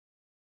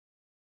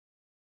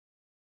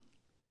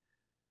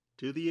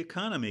To the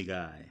Economy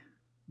Guy.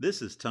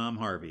 This is Tom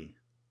Harvey.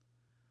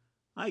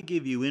 I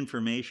give you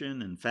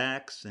information and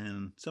facts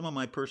and some of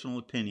my personal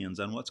opinions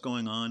on what's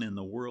going on in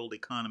the world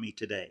economy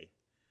today.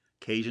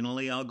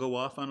 Occasionally I'll go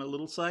off on a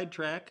little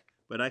sidetrack,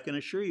 but I can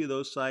assure you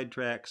those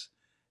sidetracks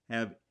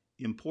have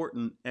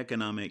important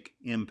economic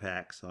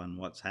impacts on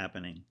what's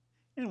happening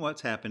and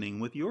what's happening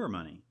with your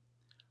money.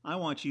 I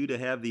want you to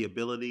have the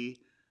ability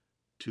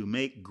to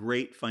make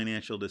great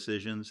financial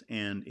decisions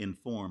and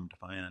informed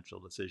financial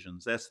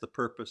decisions. That's the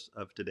purpose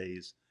of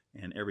today's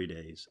and every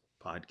day's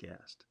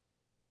podcast.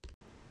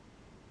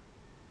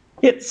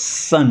 It's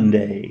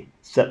Sunday,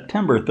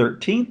 September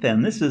 13th,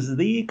 and this is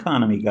the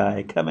Economy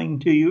Guy coming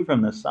to you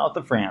from the south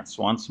of France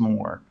once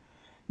more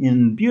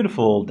in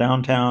beautiful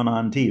downtown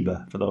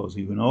Antibes. For those of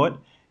you who know it,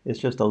 it's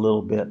just a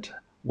little bit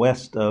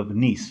west of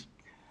Nice.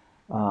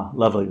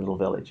 Lovely little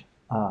village.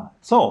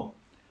 So,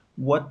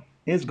 what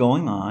is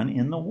going on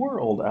in the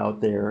world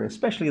out there,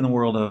 especially in the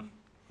world of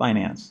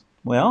finance?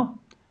 Well,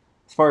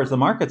 as far as the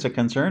markets are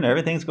concerned,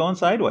 everything's going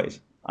sideways.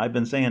 I've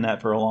been saying that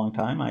for a long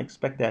time. I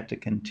expect that to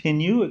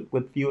continue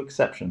with few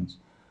exceptions.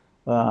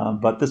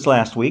 But this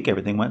last week,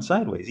 everything went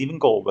sideways. Even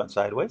gold went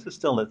sideways.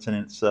 It's in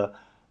its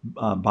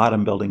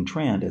bottom building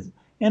trend. It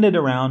ended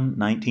around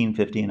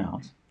 $19.50 an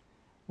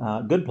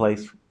ounce. Good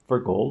place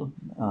for gold.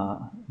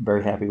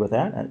 Very happy with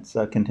that. It's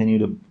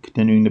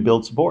continuing to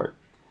build support.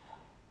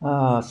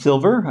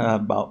 Silver,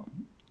 about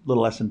a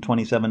little less than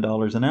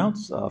 $27 an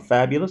ounce.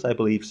 Fabulous. I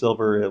believe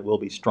silver will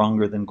be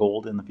stronger than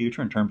gold in the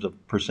future in terms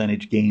of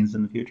percentage gains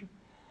in the future,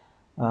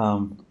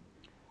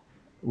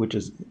 which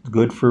is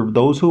good for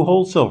those who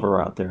hold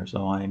silver out there.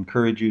 So I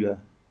encourage you to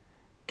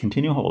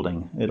continue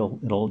holding.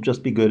 It'll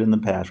just be good in the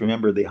past.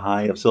 Remember, the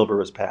high of silver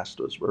was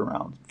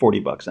around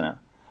 $40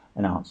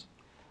 an ounce.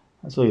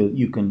 So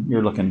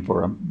you're looking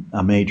for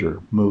a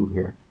major move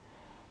here.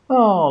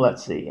 Oh,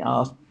 let's see.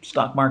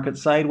 Stock market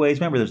sideways.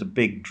 Remember, there's a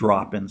big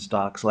drop in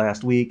stocks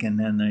last week, and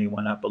then they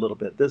went up a little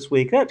bit this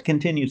week. That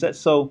continues.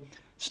 So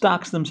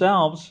stocks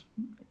themselves,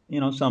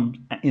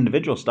 some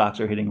individual stocks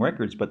are hitting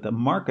records, but the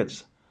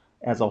markets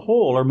as a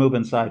whole are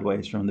moving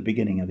sideways from the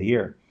beginning of the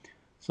year.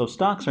 So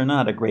stocks are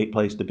not a great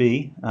place to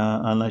be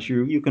unless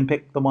you can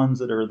pick the ones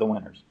that are the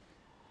winners.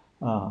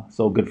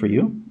 So good for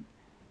you.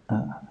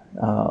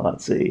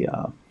 Let's see.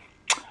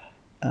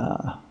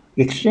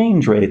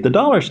 Exchange rate. The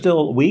dollar's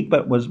still weak,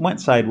 but went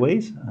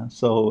sideways.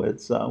 So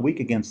it's weak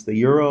against the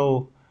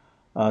euro.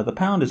 The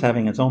pound is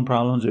having its own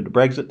problems due to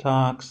Brexit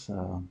talks.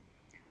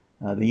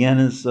 The yen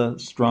is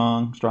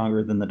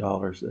stronger than the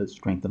dollar. It's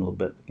strengthened a little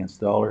bit against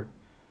the dollar.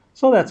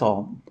 So that's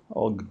all,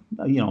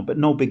 but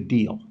no big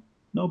deal.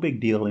 No big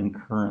deal in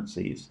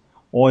currencies.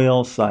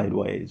 Oil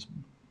sideways,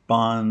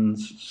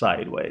 bonds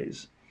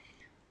sideways.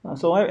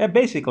 So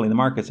basically, the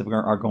markets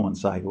are going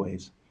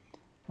sideways.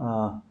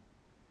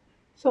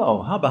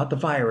 So, how about the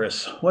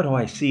virus? What do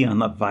I see on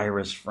the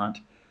virus front?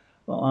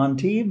 Well,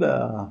 Antibes,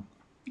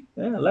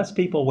 less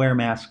people wear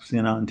masks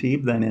in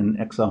Antibes than in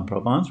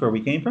Aix-en-Provence, where we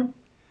came from.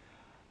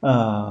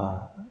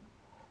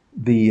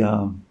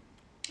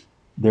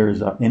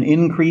 There's an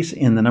increase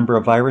in the number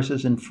of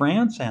viruses in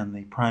France, and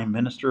the Prime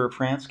Minister of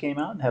France came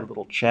out and had a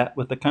little chat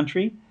with the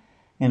country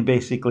and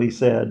basically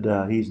said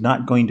he's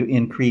not going to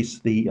increase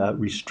the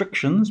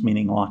restrictions,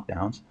 meaning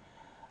lockdowns.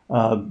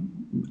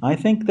 I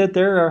think that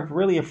they're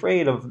really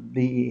afraid of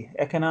the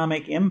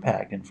economic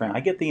impact in France.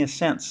 I get the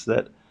sense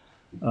that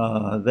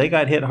they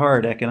got hit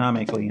hard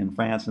economically in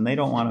France, and they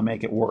don't want to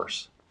make it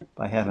worse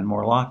by having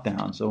more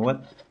lockdowns.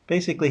 So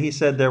basically he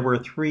said there were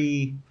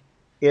three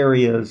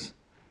areas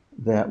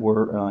that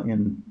were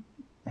in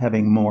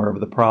having more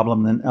of the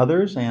problem than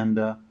others, and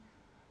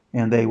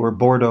they were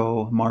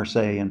Bordeaux,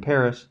 Marseille, and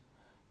Paris.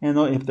 And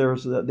if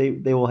there's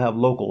they will have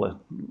local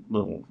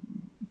little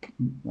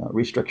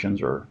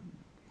restrictions, or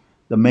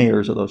the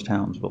mayors of those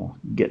towns will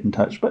get in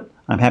touch. But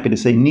I'm happy to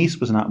say Nice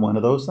was not one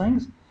of those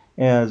things,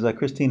 as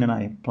Christine and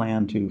I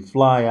plan to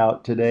fly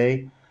out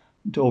today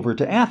over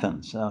to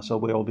Athens. So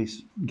we'll be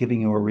giving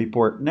you a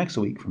report next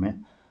week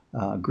from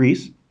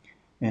Greece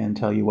and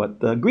tell you what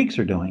the Greeks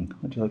are doing,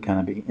 which will kind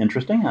of be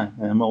interesting.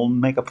 And we'll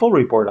make a full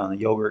report on the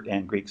yogurt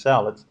and Greek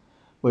salads,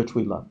 which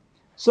we love.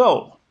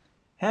 So,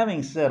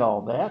 having said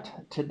all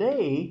that,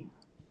 today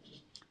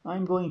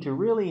I'm going to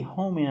really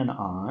home in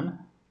on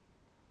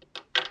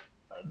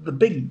the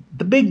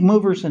big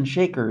movers and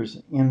shakers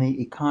in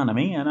the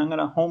economy, and I'm going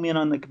to home in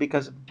on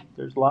because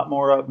there's a lot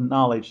more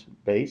knowledge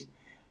base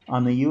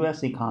on the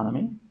U.S.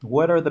 economy.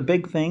 What are the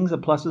big things, the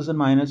pluses and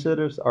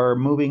minuses that are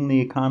moving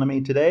the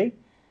economy today?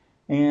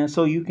 And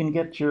so you can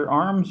get your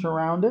arms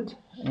around it,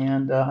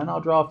 and I'll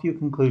draw a few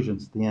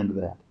conclusions at the end of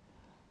that.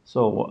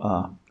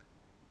 So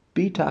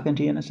be talking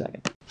to you in a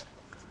second.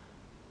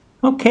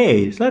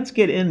 Okay, so let's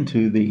get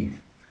into the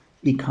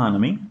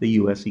economy, the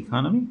U.S.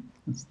 economy,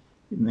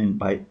 and then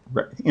by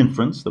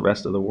inference, the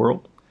rest of the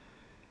world,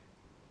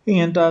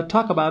 and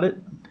talk about it.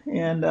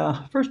 And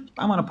first,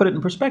 I want to put it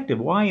in perspective.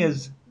 Why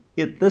is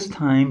it this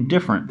time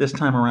different this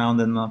time around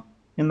than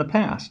in the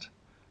past?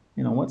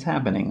 What's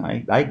happening?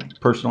 I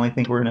personally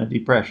think we're in a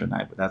depression.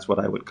 That's what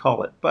I would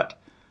call it. But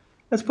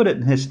let's put it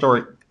in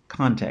historic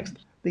context.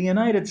 The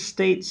United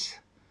States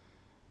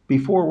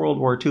before World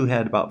War II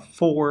had about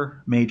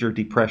 4 major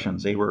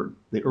depressions. They were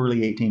the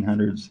early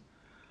 1800s,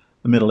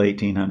 the middle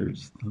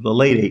 1800s, the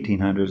late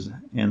 1800s,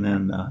 and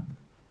then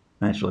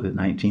naturally the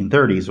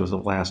 1930s was the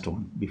last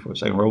one before the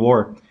Second World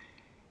War.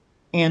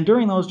 And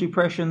during those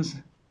depressions,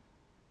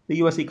 the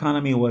U.S.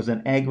 economy was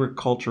an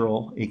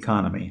agricultural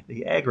economy.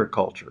 The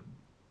agriculture,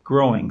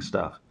 growing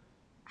stuff,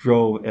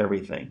 drove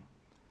everything.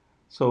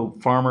 So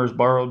farmers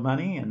borrowed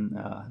money, and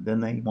then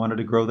they wanted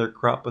to grow their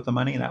crop with the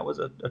money. That was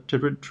a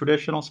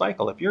traditional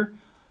cycle. If you're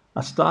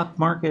a stock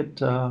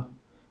market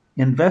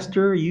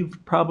investor,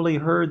 you've probably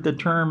heard the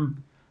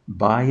term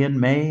buy in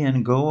May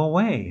and go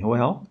away.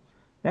 Well,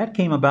 that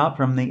came about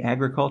from the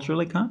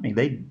agricultural economy.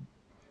 They,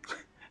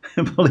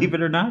 believe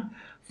it or not,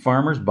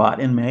 farmers bought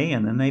in May,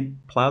 and then they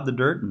plowed the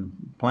dirt and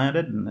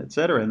planted, and et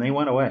cetera, and they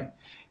went away.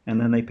 And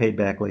then they paid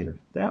back later.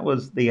 That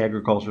was the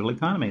agricultural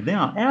economy.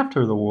 Now,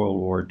 after the World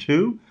War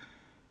II,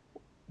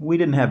 we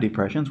didn't have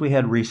depressions, we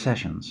had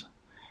recessions.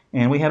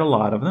 And we had a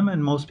lot of them,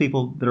 and most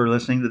people that are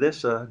listening to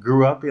this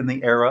grew up in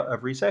the era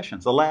of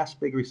recessions. The last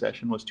big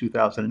recession was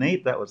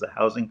 2008. That was the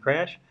housing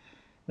crash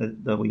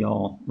that we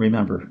all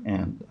remember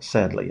and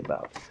sadly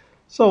about.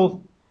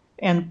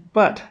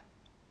 But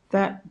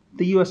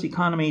the U.S.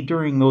 economy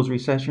during those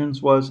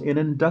recessions was an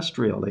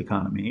industrial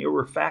economy. It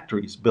were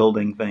factories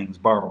building things,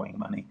 borrowing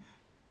money,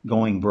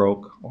 going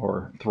broke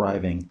or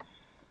thriving.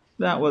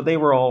 They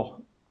were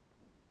all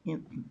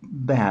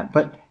that.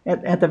 But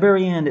at the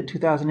very end, at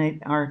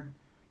 2008, our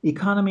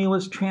economy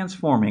was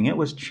transforming. It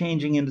was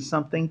changing into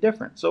something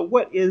different. So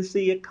what is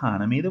the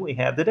economy that we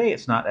have today?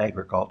 It's not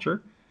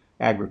agricultural.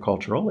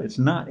 It's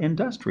not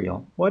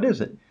industrial. What is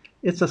it?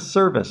 It's a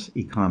service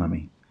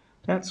economy.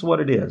 That's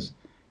what it is.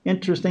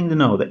 Interesting to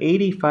know that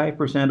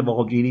 85% of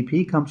all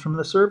GDP comes from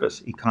the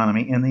service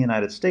economy in the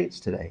United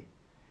States today.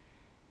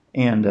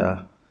 And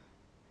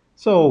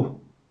so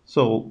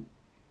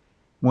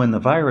when the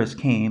virus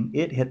came,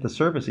 it hit the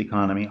service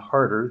economy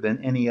harder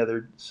than any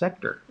other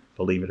sector,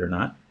 believe it or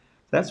not.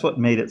 That's what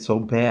made it so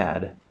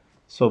bad,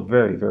 so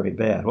very, very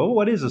bad. Well,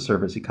 what is a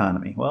service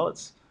economy? Well,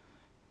 it's,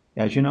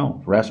 as you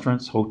know,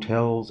 restaurants,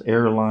 hotels,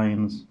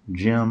 airlines,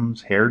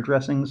 gyms,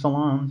 hairdressing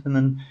salons, and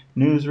then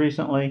news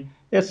recently,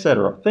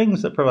 etc.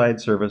 Things that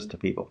provide service to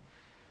people.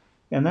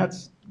 And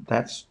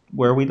that's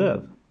where we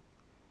live.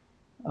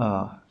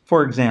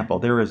 For example,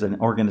 there is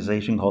an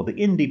organization called the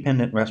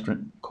Independent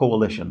Restaurant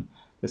Coalition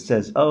that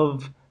says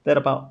that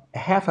about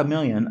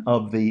 500,000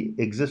 of the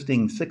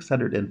existing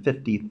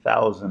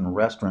 650,000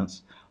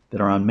 restaurants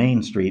that are on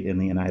Main Street in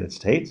the United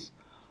States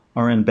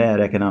are in bad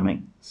economic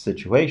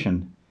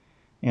situation,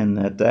 and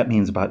that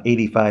means about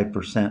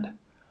 85%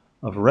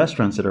 of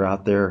restaurants that are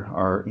out there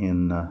are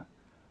in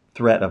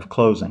threat of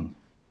closing.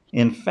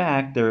 In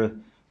fact,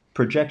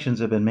 projections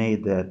have been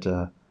made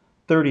that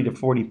 30 to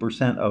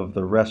 40% of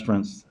the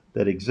restaurants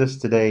that exist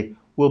today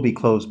will be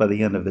closed by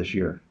the end of this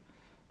year.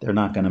 They're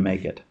not going to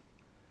make it.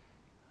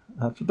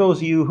 For those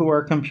of you who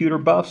are computer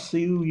buffs,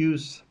 you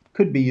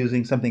could be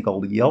using something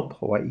called Yelp,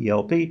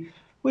 Y-E-L-P,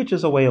 which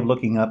is a way of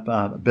looking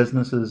up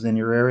businesses in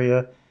your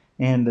area.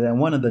 And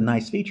one of the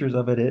nice features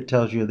of it, it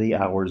tells you the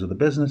hours of the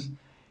business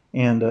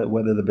and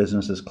whether the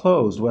business is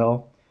closed.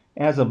 Well,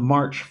 as of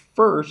March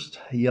 1st,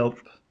 Yelp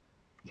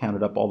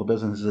counted up all the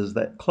businesses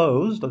that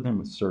closed,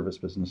 and service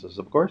businesses,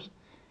 of course.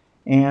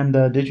 And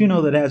did you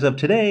know that as of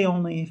today,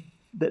 only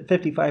that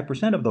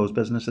 55% of those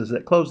businesses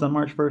that closed on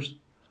March 1st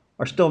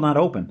are still not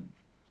open?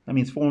 That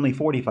means only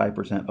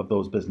 45% of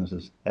those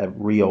businesses have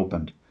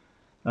reopened.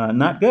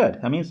 Not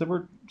good. That means that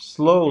we're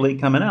slowly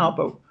coming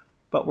out,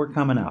 but we're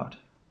coming out.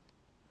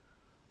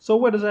 So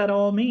what does that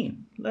all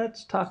mean?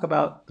 Let's talk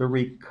about the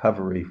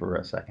recovery for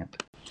a second.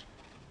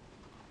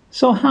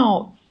 So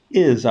how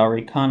is our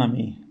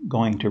economy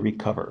going to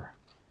recover?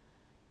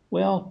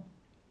 Well,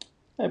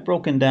 I've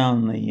broken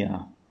down the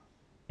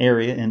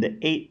area into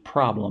 8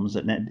 problems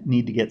that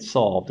need to get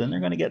solved, and they're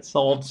going to get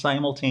solved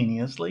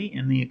simultaneously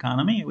in the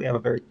economy. We have a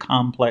very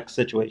complex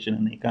situation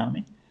in the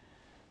economy.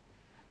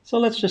 So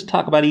let's just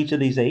talk about each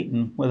of these 8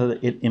 and whether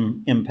it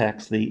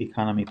impacts the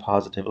economy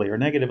positively or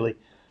negatively.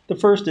 The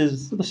first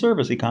is the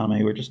service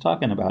economy. We're just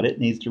talking about it. It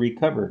needs to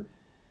recover.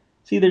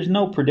 See, there's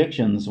no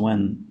predictions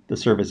when the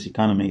service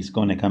economy is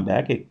going to come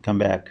back. It can come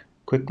back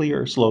quickly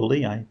or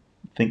slowly. I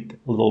think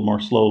a little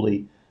more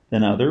slowly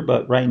than other,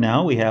 but right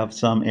now we have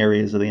some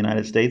areas of the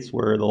United States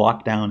where the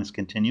lockdown is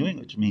continuing,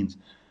 which means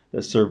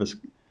the service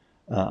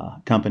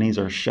companies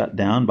are shut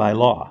down by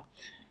law,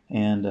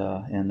 and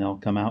they'll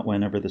come out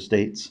whenever those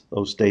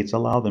states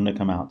allow them to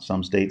come out.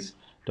 Some states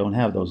don't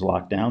have those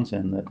lockdowns,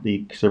 and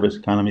the service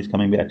economy is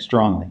coming back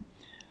strongly.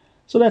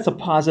 So that's a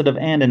positive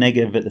and a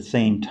negative at the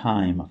same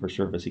time for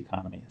service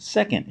economy.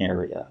 Second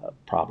area of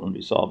problem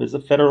to solve is the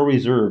Federal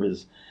Reserve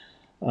is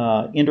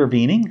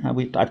intervening.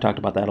 I've talked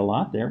about that a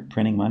lot. They're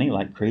printing money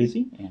like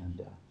crazy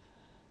and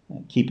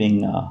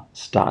keeping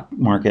stock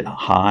market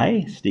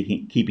high,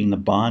 keeping the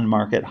bond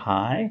market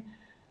high,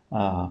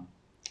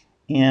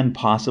 and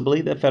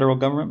possibly the federal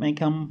government may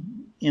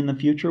come in the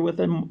future with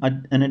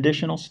an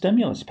additional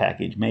stimulus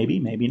package. Maybe,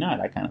 maybe not.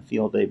 I kind of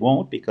feel they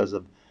won't because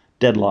of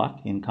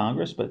deadlock in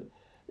Congress, but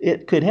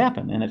it could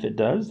happen. And if it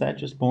does, that's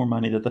just more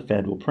money that the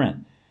Fed will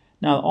print.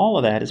 Now, all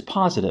of that is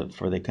positive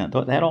for the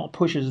economy. That all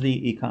pushes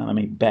the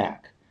economy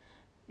back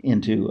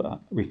into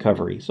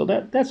recovery. So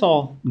that's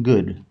all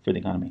good for the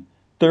economy.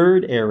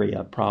 Third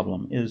area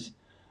problem is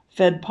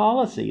Fed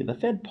policy. The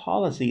Fed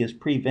policy is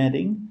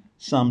preventing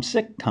some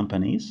sick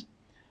companies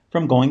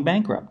from going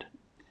bankrupt.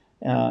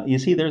 You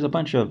see, there's a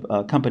bunch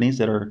of companies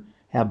that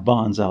have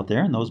bonds out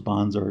there, and those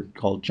bonds are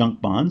called junk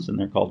bonds, and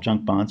they're called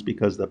junk bonds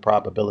because the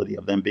probability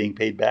of them being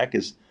paid back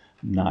is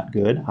not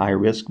good,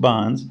 high-risk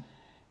bonds.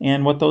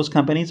 And what those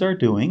companies are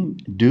doing,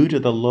 due to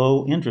the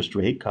low interest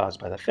rate caused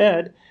by the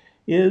Fed,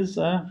 is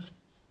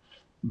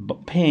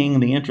paying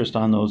the interest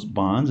on those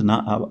bonds,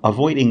 not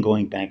avoiding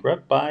going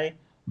bankrupt by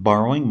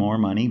borrowing more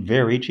money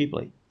very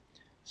cheaply.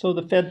 So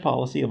the Fed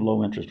policy of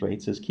low interest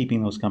rates is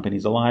keeping those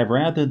companies alive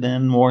rather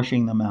than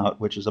washing them out,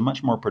 which is a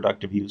much more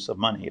productive use of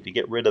money. If you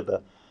get rid of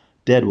the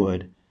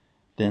deadwood,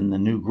 then the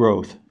new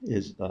growth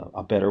is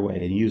a better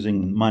way. And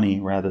using money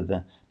rather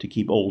than to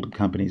keep old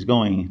companies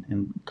going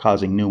and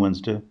causing new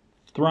ones to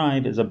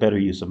thrive is a better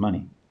use of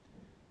money.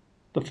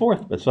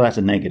 So that's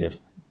a negative,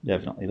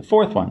 definitely. The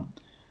fourth one,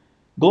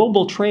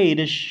 global trade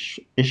is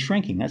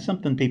shrinking. That's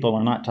something people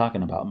are not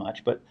talking about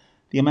much, but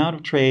the amount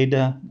of trade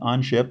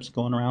on ships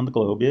going around the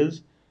globe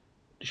is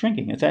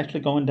shrinking. It's actually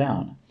going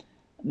down.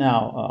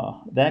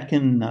 Now, that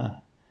can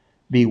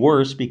be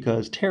worse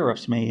because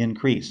tariffs may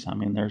increase. I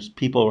mean, there's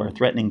people who are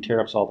threatening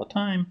tariffs all the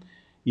time.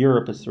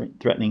 Europe is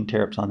threatening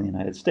tariffs on the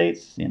United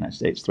States. The United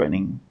States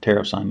threatening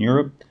tariffs on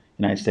Europe. The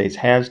United States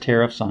has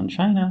tariffs on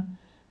China.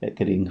 That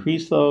could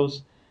increase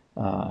those.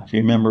 If you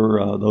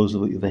remember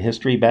the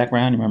history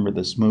background, you remember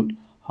the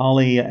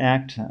Smoot-Hawley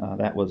Act.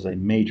 That was a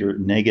major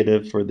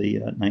negative for the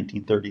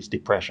 1930s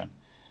depression,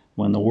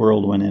 when the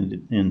world went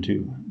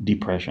into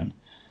depression.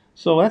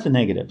 So that's a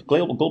negative.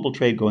 Global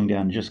trade going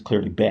down is just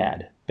clearly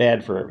bad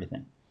for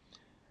everything.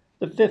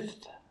 The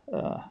fifth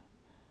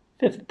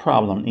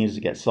problem that needs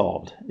to get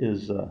solved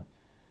is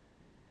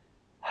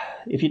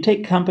if you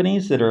take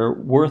companies that are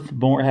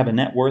have a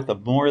net worth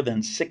of more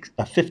than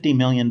 $50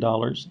 million,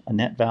 a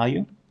net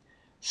value,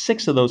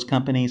 6 of those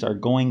companies are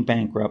going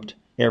bankrupt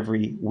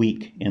every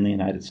week in the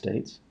United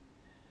States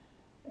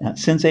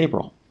since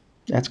April.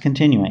 That's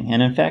continuing.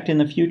 And in fact, in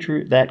the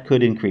future, that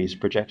could increase.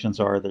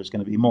 Projections are there's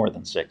going to be more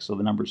than 6, so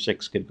the number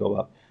 6 could go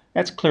up.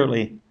 That's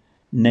clearly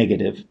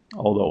negative,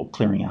 although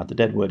clearing out the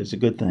deadwood is a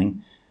good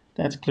thing.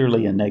 That's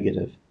clearly a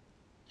negative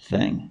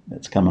thing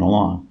that's coming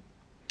along.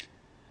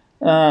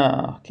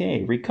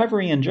 Okay,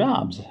 recovery in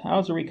jobs.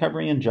 How's the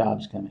recovery in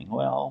jobs coming?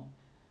 Well,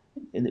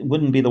 it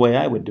wouldn't be the way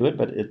I would do it,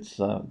 but it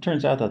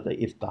turns out that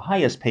if the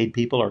highest paid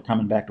people are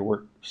coming back to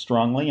work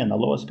strongly and the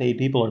lowest paid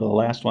people are the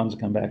last ones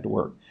to come back to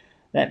work,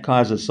 that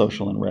causes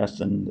social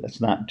unrest, and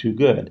it's not too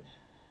good.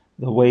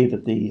 The way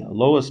that the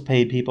lowest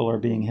paid people are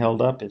being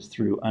held up is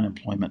through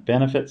unemployment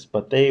benefits,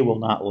 but they will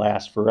not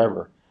last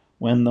forever.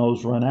 When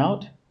those run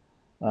out,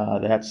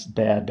 that's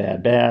bad,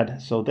 bad,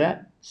 bad. So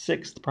that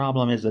 6th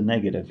problem is a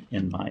negative,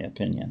 in my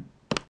opinion.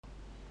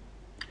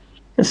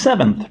 The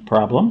 7th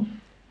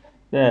problem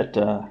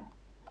that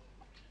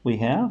we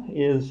have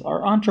is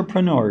our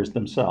entrepreneurs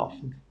themselves.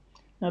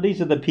 Now,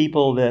 these are the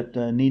people that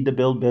need to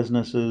build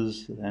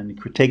businesses and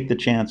take the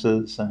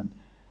chances and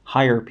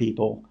hire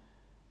people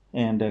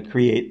and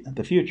create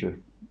the future.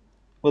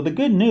 Well, the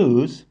good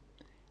news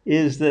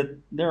is that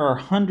there are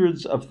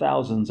hundreds of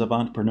thousands of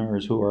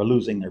entrepreneurs who are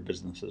losing their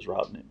businesses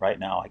right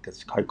now.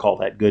 I call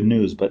that good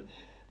news, but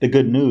the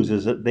good news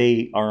is that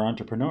they are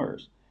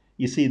entrepreneurs.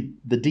 You see,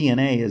 the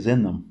DNA is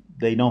in them.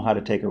 They know how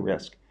to take a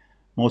risk.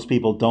 Most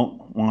people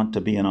don't want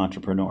to be an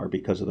entrepreneur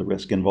because of the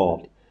risk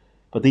involved.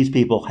 But these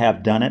people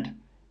have done it,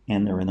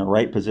 and they're in the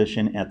right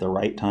position at the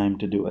right time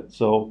to do it.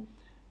 So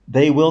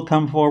they will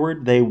come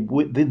forward.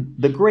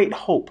 The great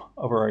hope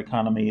of our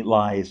economy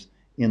lies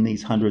in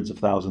these hundreds of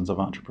thousands of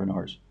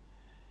entrepreneurs.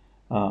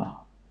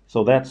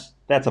 So that's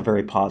a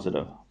very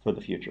positive for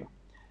the future.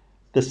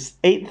 The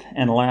 8th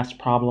and last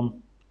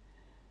problem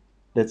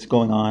that's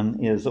going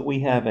on is that we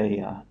have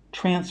a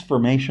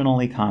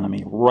transformational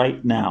economy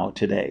right now,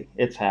 today.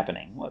 It's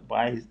happening.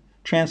 By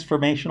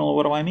transformational,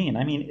 what do I mean?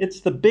 I mean,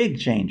 it's the big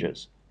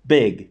changes.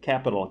 Big,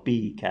 capital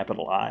B,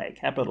 capital I,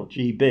 capital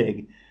G,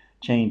 big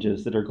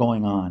changes that are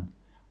going on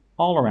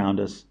all around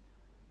us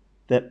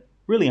that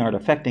really aren't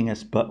affecting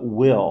us but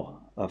will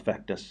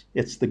affect us.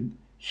 It's the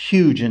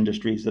huge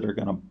industries that are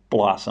going to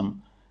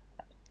blossom.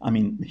 I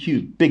mean,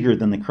 huge, bigger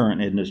than the current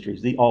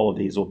industries. All of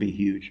these will be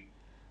huge.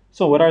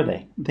 So what are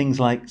they? Things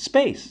like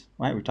space,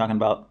 right? We're talking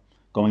about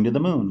going to the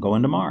moon,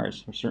 going to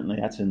Mars. Or certainly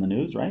that's in the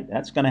news, right?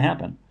 That's going to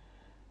happen.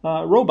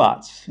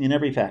 Robots in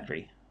every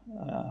factory.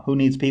 Who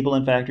needs people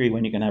in factory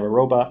when you can have a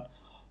robot,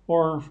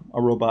 or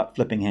a robot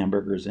flipping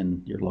hamburgers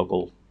in your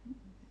local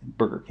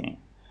Burger King?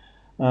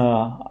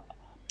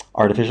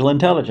 Artificial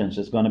intelligence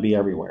is going to be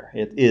everywhere.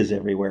 It is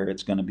everywhere.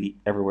 It's going to be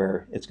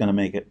everywhere. It's going to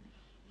make it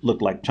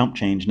look like chump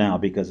change now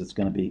because it's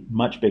going to be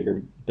much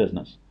bigger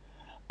business.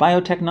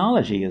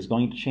 Biotechnology is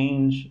going to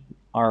change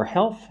our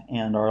health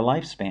and our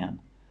lifespan.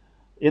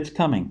 It's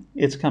coming.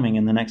 It's coming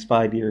in the next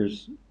 5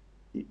 years.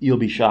 You'll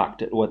be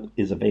shocked at what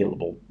is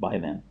available by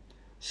then.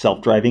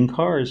 Self-driving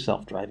cars,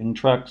 self-driving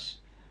trucks.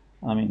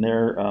 I mean,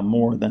 they're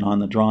more than on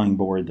the drawing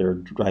board. They're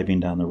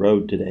driving down the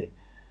road today.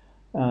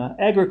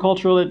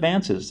 Agricultural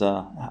advances,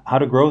 how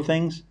to grow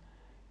things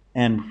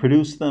and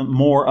produce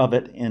more of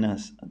it in a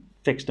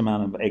fixed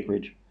amount of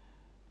acreage.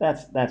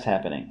 That's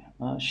happening.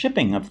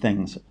 Shipping of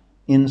things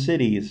in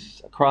cities,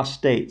 across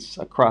states,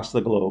 across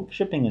the globe.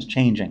 Shipping is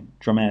changing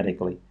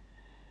dramatically.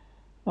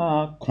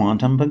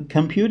 Quantum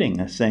computing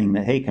is saying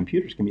that, hey,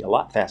 computers can be a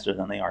lot faster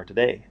than they are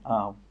today.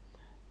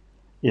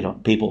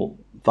 People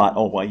thought,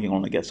 oh, well, you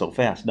only get so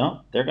fast.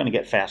 No, they're going to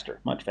get faster,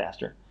 much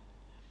faster.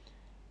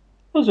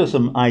 Those are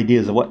some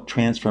ideas of what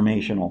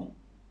transformational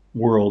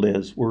world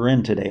is we're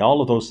in today.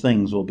 All of those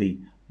things will be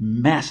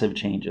massive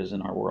changes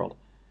in our world.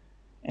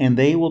 And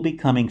they will be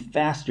coming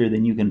faster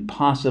than you can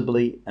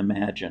possibly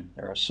imagine.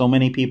 There are so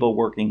many people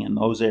working in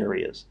those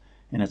areas,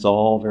 and it's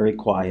all very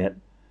quiet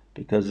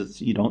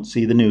because you don't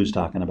see the news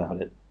talking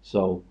about it.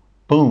 So,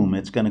 boom,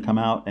 it's going to come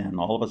out, and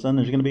all of a sudden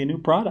there's going to be a new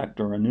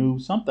product or a new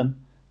something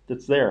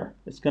that's there.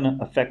 It's going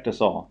to affect us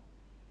all.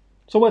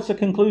 So what's the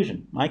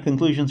conclusion? My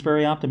conclusion is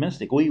very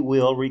optimistic. We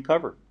will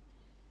recover.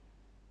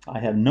 I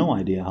have no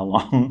idea how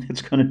long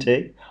it's going to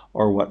take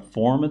or what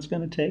form it's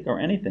going to take or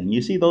anything.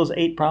 You see those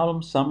 8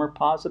 problems, some are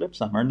positive,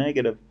 some are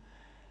negative,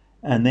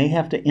 and they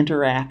have to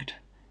interact,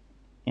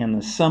 and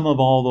the sum of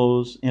all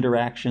those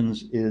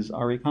interactions is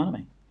our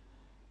economy.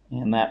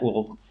 And that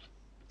will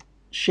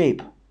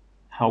shape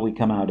how we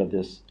come out of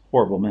this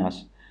horrible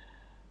mess.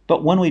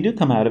 But when we do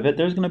come out of it,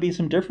 there's going to be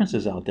some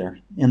differences out there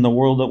in the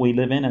world that we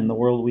live in and the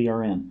world we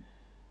are in.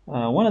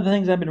 One of the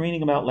things I've been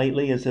reading about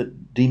lately is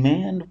that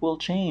demand will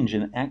change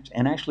and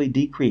actually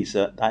decrease.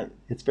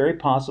 It's very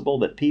possible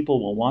that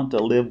people will want to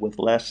live with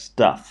less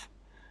stuff.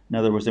 In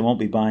other words, they won't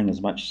be buying as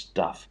much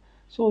stuff.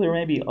 So there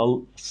may be a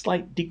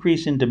slight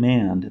decrease in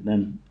demand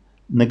than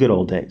in the good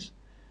old days.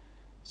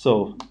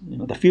 So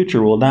the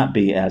future will not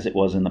be as it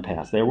was in the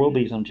past. There will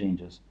be some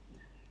changes.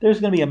 There's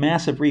going to be a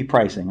massive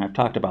repricing. I've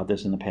talked about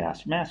this in the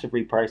past. Massive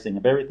repricing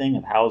of everything,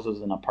 of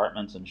houses and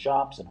apartments and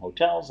shops and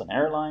hotels and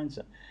airlines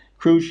and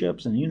cruise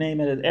ships and you name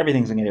it.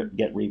 Everything's going to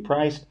get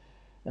repriced.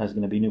 There's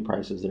going to be new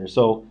prices there.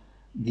 So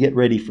get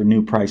ready for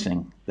new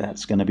pricing.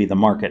 That's going to be the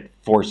market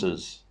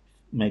forces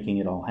making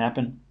it all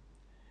happen.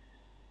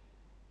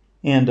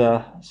 And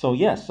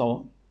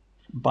so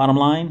bottom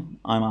line,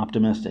 I'm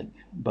optimistic.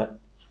 But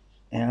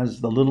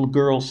as the little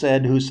girl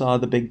said who saw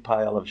the big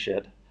pile of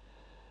shit,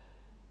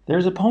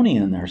 there's a pony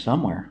in there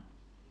somewhere.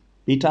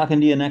 Be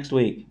talking to you next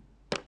week.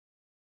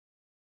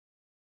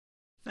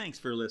 Thanks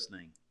for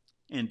listening.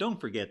 And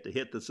don't forget to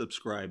hit the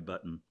subscribe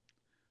button.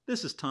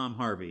 This is Tom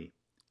Harvey,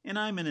 and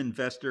I'm an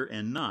investor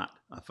and not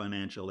a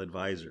financial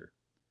advisor.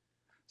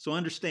 So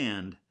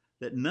understand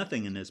that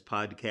nothing in this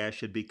podcast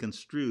should be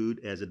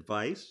construed as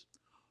advice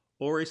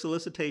or a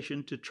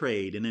solicitation to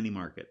trade in any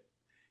market.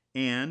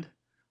 And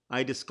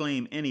I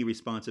disclaim any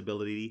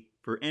responsibility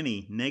for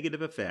any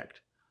negative effect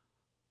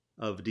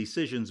of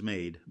decisions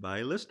made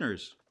by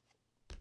listeners.